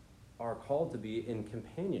are called to be in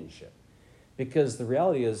companionship. Because the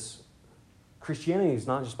reality is, Christianity is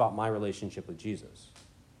not just about my relationship with Jesus.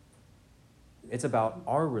 It's about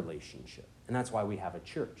our relationship. And that's why we have a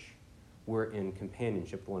church. We're in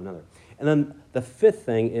companionship with one another. And then the fifth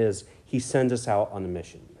thing is he sends us out on a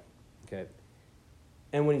mission. Okay?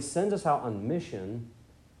 And when he sends us out on mission,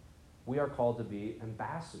 we are called to be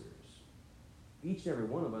ambassadors. Each and every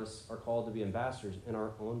one of us are called to be ambassadors in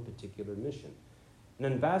our own particular mission. An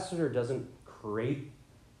ambassador doesn't create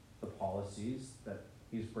the policies that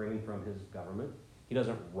he's bringing from his government. He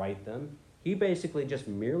doesn't write them. He basically just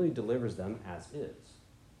merely delivers them as is.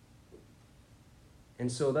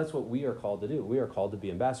 And so that's what we are called to do. We are called to be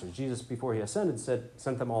ambassadors. Jesus, before he ascended,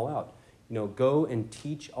 sent them all out. Go and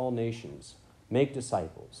teach all nations. Make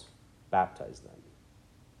disciples. Baptize them.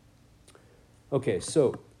 Okay,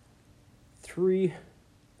 so 3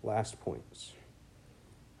 last points.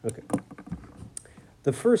 Okay.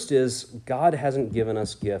 The first is God hasn't given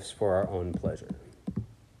us gifts for our own pleasure.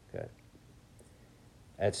 Okay?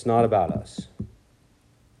 It's not about us.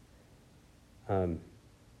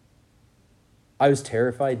 I was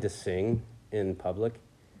terrified to sing in public.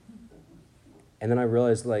 And then I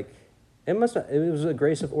realized, like, it was a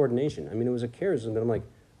grace of ordination. I mean, it was a charism that I'm like,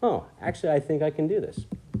 oh, actually, I think I can do this,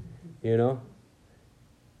 you know?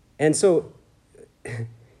 And so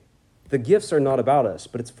the gifts are not about us,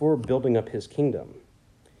 but it's for building up his kingdom.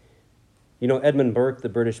 You know, Edmund Burke, the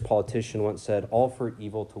British politician, once said, all for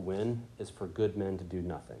evil to win is for good men to do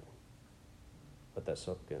nothing. Let that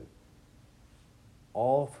soak in.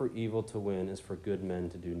 All for evil to win is for good men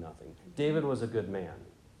to do nothing. David was a good man,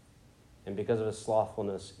 and because of his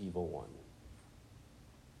slothfulness, evil won.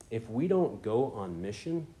 If we don't go on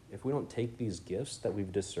mission, if we don't take these gifts that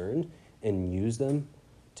we've discerned and use them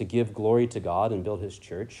to give glory to God and build his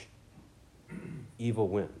church, evil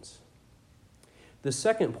wins. The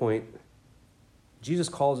second point, Jesus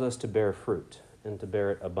calls us to bear fruit and to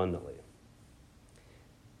bear it abundantly.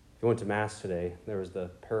 If you went to Mass today, there was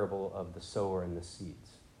the parable of the sower and the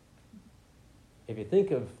seeds. If you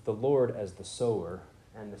think of the Lord as the sower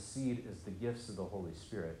and the seed is the gifts of the Holy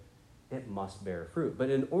Spirit, it must bear fruit.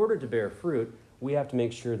 But in order to bear fruit, we have to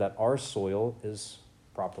make sure that our soil is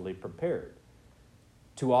properly prepared.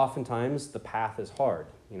 Too oftentimes, the path is hard.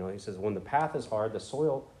 You know, he says, when the path is hard, the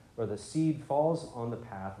soil or the seed falls on the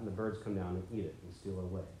path and the birds come down and eat it and steal it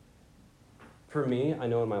away. For me, I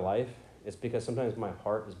know in my life, it's because sometimes my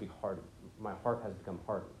heart has become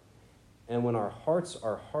hardened. And when our hearts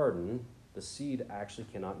are hardened, the seed actually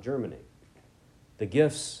cannot germinate. The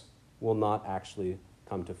gifts will not actually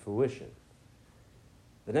come to fruition.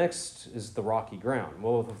 The next is the rocky ground.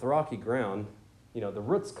 Well, with the rocky ground, you know, the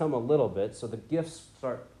roots come a little bit, so the gifts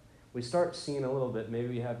we start seeing a little bit. Maybe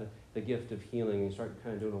we have the gift of healing, and you start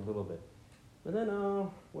kind of doing a little bit. But then,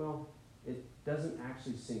 it doesn't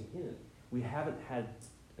actually sink in. We haven't had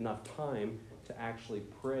enough time to actually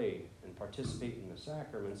pray and participate in the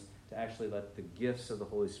sacraments to actually let the gifts of the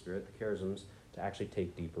Holy Spirit, the charisms, to actually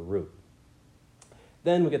take deeper root.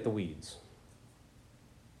 Then we get the weeds.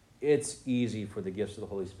 It's easy for the gifts of the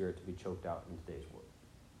Holy Spirit to be choked out in today's world,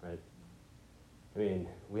 right? I mean,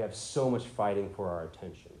 we have so much fighting for our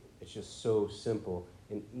attention. It's just so simple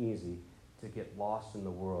and easy to get lost in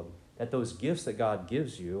the world that those gifts that God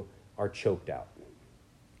gives you are choked out.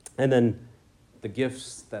 And then the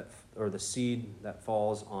gifts or the seed that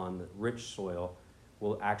falls on the rich soil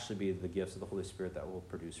will actually be the gifts of the Holy Spirit that will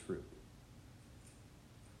produce fruit.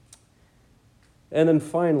 And then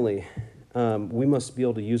finally, we must be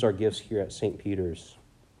able to use our gifts here at St. Peter's.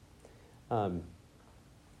 I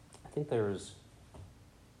think there's...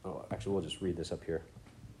 Oh, actually, we'll just read this up here.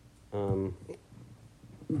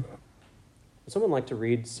 Would someone like to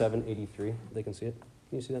read 783? They can see it.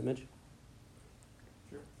 Can you see that, Mitch?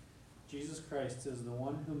 Sure. Jesus Christ is the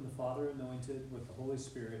one whom the Father anointed with the Holy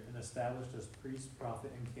Spirit and established as priest,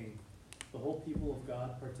 prophet, and king. The whole people of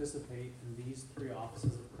God participate in these three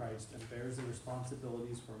offices of Christ and bears the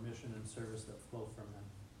responsibilities for mission and service that flow from them.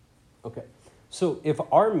 Okay. So if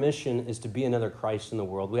our mission is to be another Christ in the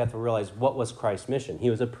world, we have to realize what was Christ's mission. He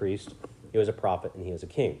was a priest, he was a prophet, and he was a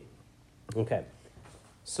king. Okay.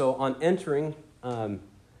 So on entering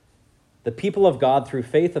the people of God through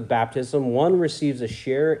faith of baptism, one receives a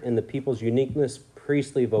share in the people's uniqueness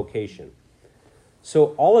priestly vocation.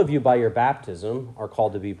 So all of you by your baptism are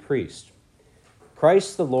called to be priests.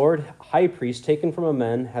 Christ the Lord, high priest taken from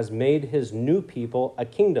men, has made his new people a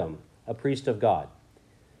kingdom, a priest of God.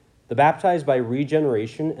 The baptized by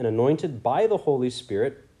regeneration and anointed by the Holy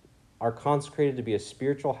Spirit are consecrated to be a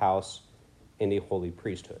spiritual house and a holy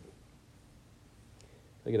priesthood.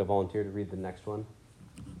 I get a volunteer to read the next one.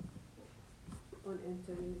 On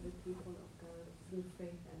entering the people of God through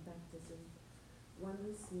faith and baptism, one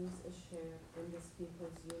receives a share in this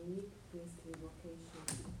people's unique priestly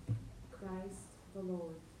vocation. Christ the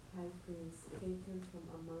Lord, high priest, taken from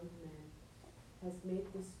among men, has made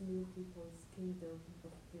this new people's kingdom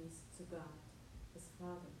of priests to God, his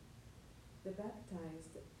Father. The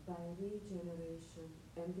baptized by regeneration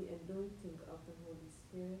and the anointing of the Holy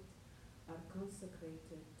Spirit are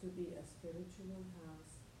consecrated to be a spiritual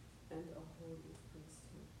house and a holy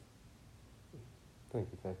priesthood. Thank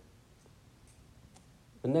you, Faye.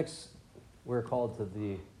 The next, we're called to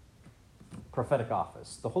the prophetic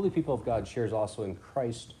office. The holy people of God shares also in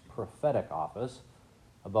Christ's prophetic office,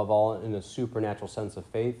 above all in a supernatural sense of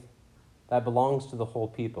faith that belongs to the whole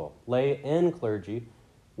people, lay and clergy,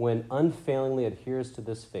 when unfailingly adheres to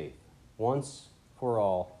this faith, once for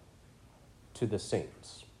all, to the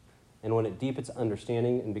saints, and when it deepens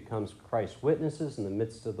understanding and becomes Christ's witnesses in the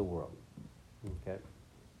midst of the world. Okay.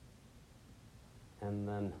 And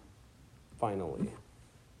then finally, can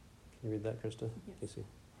you read that, Krista? Yes. Casey?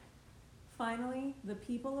 Finally, the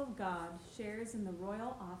people of God shares in the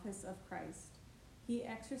royal office of Christ. He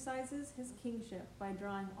exercises his kingship by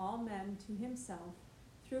drawing all men to himself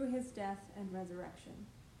through his death and resurrection.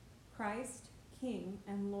 Christ, King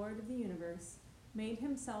and Lord of the universe, made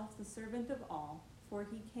himself the servant of all, for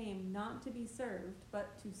he came not to be served,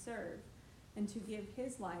 but to serve, and to give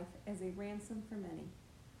his life as a ransom for many.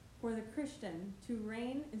 For the Christian, to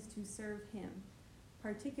reign is to serve him,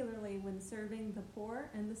 particularly when serving the poor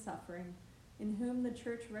and the suffering, in whom the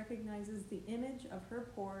church recognizes the image of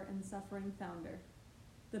her poor and suffering founder.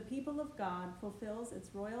 The people of God fulfills its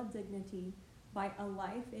royal dignity by a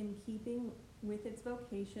life in keeping with its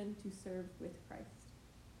vocation to serve with Christ.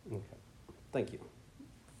 Okay, thank you.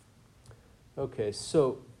 Okay,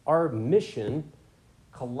 so our mission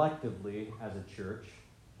collectively as a church,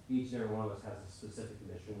 each and every one of us has a specific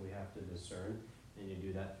mission we have to discern, and you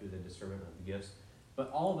do that through the discernment of the gifts.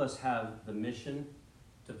 But all of us have the mission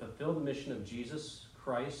to fulfill the mission of Jesus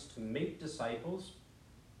Christ, to make disciples.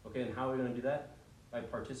 Okay, and how are we going to do that? By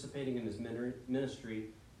participating in his ministry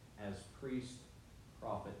as priest,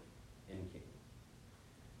 prophet, and king.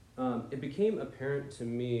 It became apparent to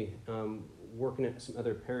me, working at some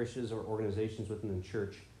other parishes or organizations within the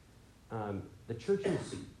church, the church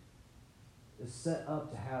is set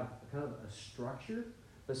up to have kind of a structure,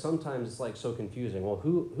 but sometimes it's like so confusing. Well,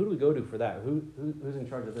 who do we go to for that? Who's in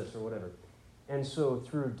charge of this or whatever? And so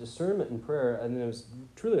through discernment and prayer, and it was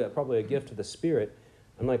truly probably a gift of the Spirit,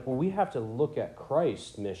 I'm like, well, we have to look at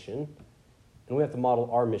Christ's mission, and we have to model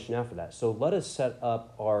our mission after that. So let us set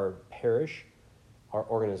up our parish, our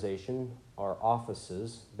organization, our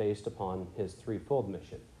offices based upon his threefold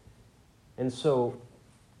mission. And so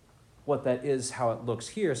what that is, how it looks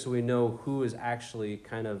here, so we know who is actually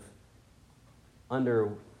kind of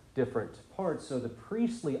under different parts. So the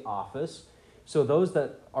priestly office, so those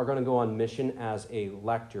that are going to go on mission as a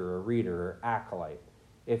lector, a reader, or acolyte,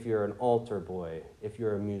 if you're an altar boy, if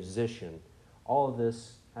you're a musician, all of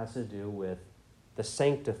this has to do with the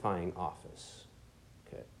sanctifying office.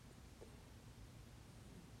 Okay.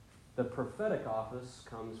 The prophetic office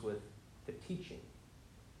comes with the teaching.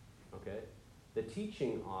 Okay. The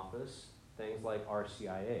teaching office, things like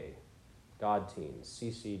RCIA, God Teams,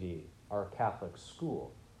 CCD, our Catholic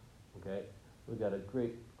school. Okay. We've got a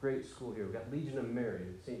great school here. We've got Legion of Mary,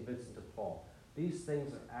 St. Vincent de Paul. These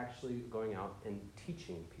things are actually going out and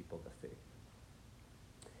teaching people the faith.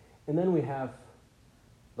 And then we have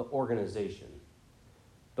the organization,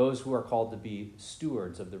 those who are called to be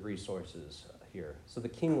stewards of the resources here. So the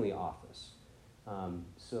kingly office.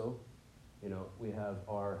 We have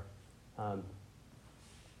our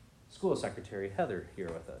school secretary, Heather, here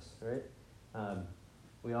with us, right?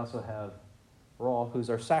 We also have Raul, who's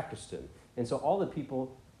our sacristan. And so all the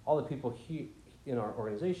people here in our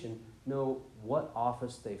organization know what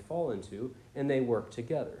office they fall into, and they work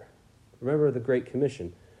together. Remember the Great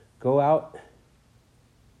Commission. Go out,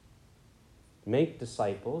 make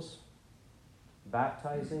disciples,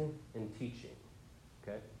 baptizing and teaching.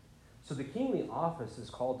 Okay? So the kingly office is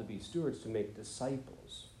called to be stewards to make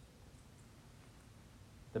disciples.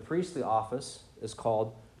 The priestly office is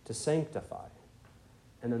called to sanctify.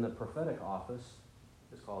 And then the prophetic office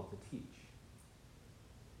is called to teach.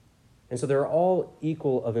 And so they're all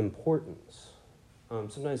equal of importance.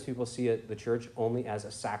 Sometimes people see the church only as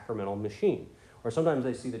a sacramental machine, or sometimes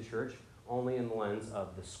they see the church only in the lens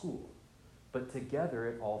of the school. But together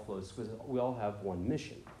it all flows because we all have one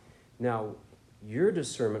mission. Now, your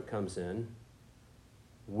discernment comes in.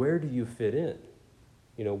 Where do you fit in?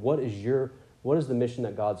 What is the mission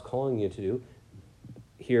that God's calling you to do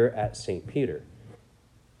here at St. Peter?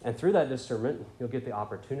 And through that discernment, you'll get the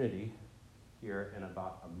opportunity here in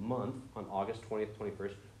about a month, on August 20th,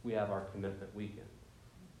 21st, we have our commitment weekend.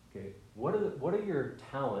 Okay, what are your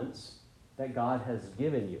talents that God has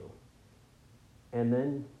given you? And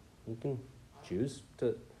then you can choose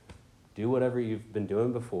to do whatever you've been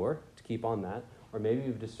doing before to keep on that, or maybe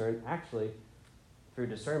you've discerned, actually, through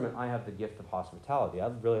discernment, I have the gift of hospitality.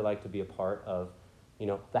 I'd really like to be a part of,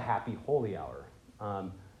 the happy holy hour.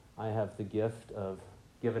 I have the gift of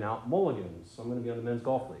giving out mulligans, so I'm going to be on the men's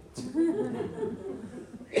golf league.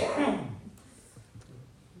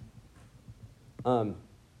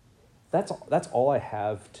 That's all I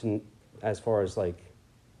have to, as far as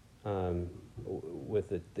with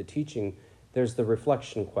the teaching. There's the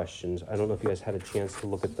reflection questions. I don't know if you guys had a chance to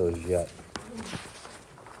look at those yet.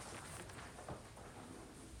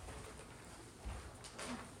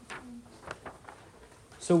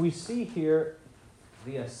 So we see here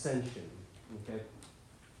the ascension. Okay.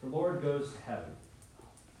 The Lord goes to heaven.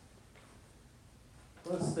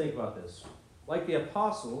 let's think about this. Like the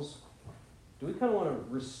apostles, do we kind of want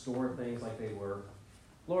to restore things like they were?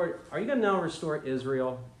 Lord, are you going to now restore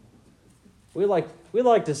Israel? We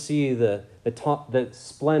like to see the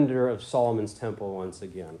splendor of Solomon's temple once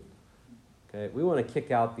again. Okay, we want to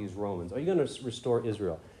kick out these Romans. Are you going to restore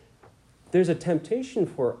Israel? There's a temptation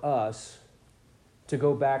for us to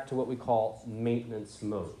go back to what we call maintenance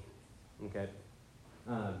mode. Okay,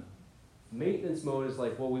 maintenance mode is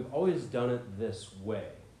like, well, we've always done it this way,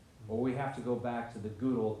 or we have to go back to the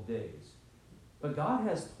good old days. But God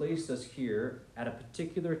has placed us here at a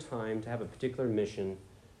particular time to have a particular mission,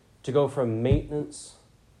 to go from maintenance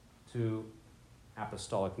to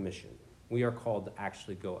apostolic mission. We are called to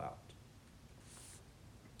actually go out.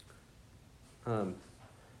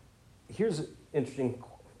 Here's an interesting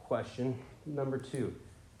question. Number 2.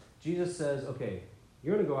 Jesus says, okay,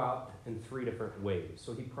 you're going to go out in 3 different ways.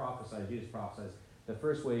 So Jesus prophesies. The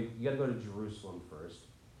first wave, you got to go to Jerusalem first.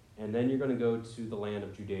 And then you're going to go to the land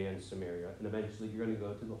of Judea and Samaria. And eventually you're going to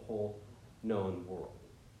go to the whole known world.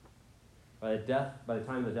 By the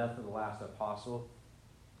time of the death of the last apostle,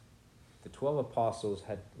 the 12 apostles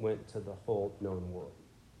went to the whole known world.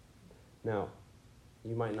 Now,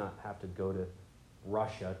 you might not have to go to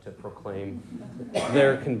Russia to proclaim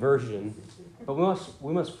their conversion, but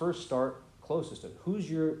we must first start closest to it. Who's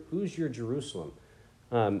your Jerusalem?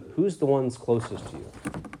 Who's the ones closest to you?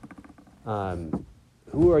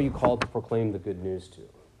 Who are you called to proclaim the good news to?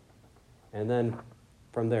 And then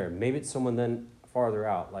from there, maybe it's someone then farther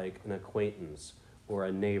out, like an acquaintance or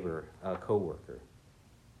a neighbor, a coworker.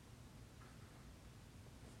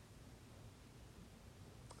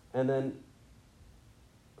 And then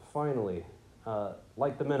finally,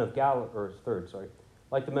 like the men of Galilee,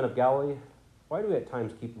 like the men of Galilee, why do we at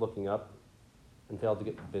times keep looking up and fail to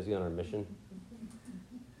get busy on our mission?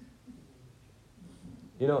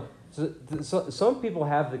 You know, so some people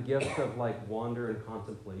have the gift of like wonder and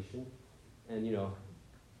contemplation, and you know,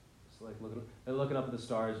 it's like they're looking up at the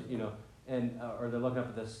stars, you know, and or they're looking up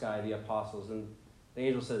at the sky, the apostles, and the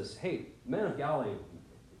angel says, "Hey, men of Galilee,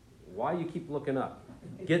 why you keep looking up?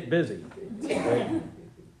 Get busy." Right?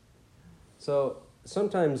 So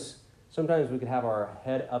sometimes we could have our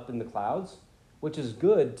head up in the clouds, which is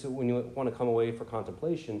good to when you want to come away for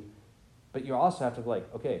contemplation, but you also have to be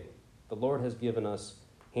like, okay, the Lord has given us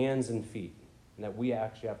hands and feet, and that we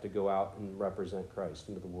actually have to go out and represent Christ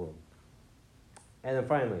into the world. And then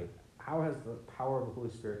finally, how has the power of the Holy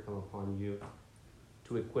Spirit come upon you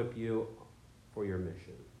to equip you for your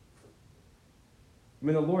mission? I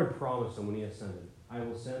mean, the Lord promised him when he ascended, I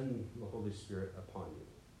will send the Holy Spirit upon you.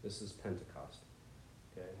 This is Pentecost.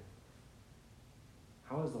 Okay?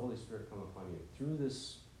 How has the Holy Spirit come upon you? Through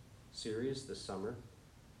this series this summer,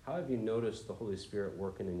 how have you noticed the Holy Spirit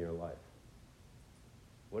working in your life?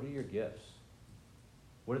 What are your gifts?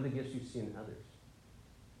 What are the gifts you see in others?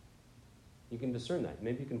 You can discern that.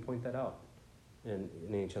 Maybe you can point that out in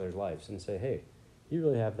each other's lives and say, hey, you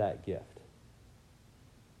really have that gift.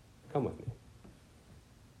 Come with me.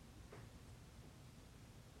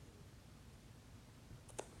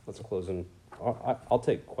 Let's close in. I'll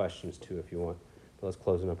take questions too if you want. But let's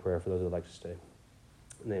close in a prayer for those who would like to stay.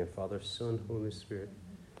 In the name of Father, Son, Holy Spirit.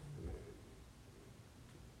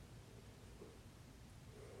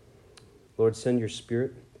 Lord, send your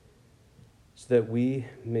Spirit so that we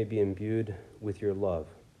may be imbued with your love,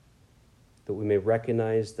 that we may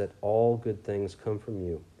recognize that all good things come from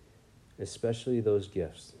you, especially those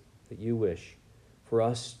gifts that you wish for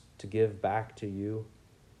us to give back to you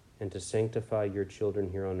and to sanctify your children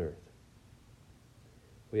here on earth.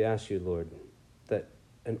 We ask you, Lord, that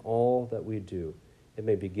in all that we do, it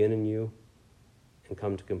may begin in you and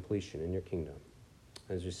come to completion in your kingdom.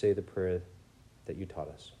 As you say the prayer that you taught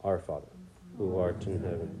us, Our Father, who art in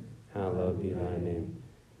heaven, hallowed be thy name.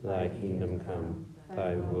 Thy kingdom come,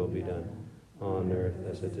 thy will be done, on earth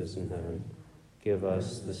as it is in heaven. Give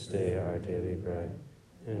us this day our daily bread,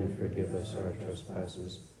 and forgive us our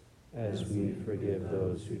trespasses, as we forgive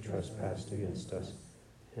those who trespass against us.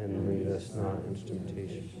 And lead us not into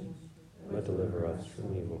temptation, but deliver us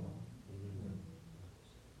from evil.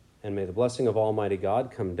 And may the blessing of Almighty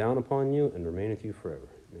God come down upon you and remain with you forever.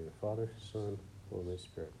 In the Father, Son, Holy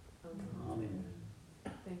Spirit. Amen.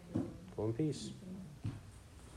 Thank you. Go in peace.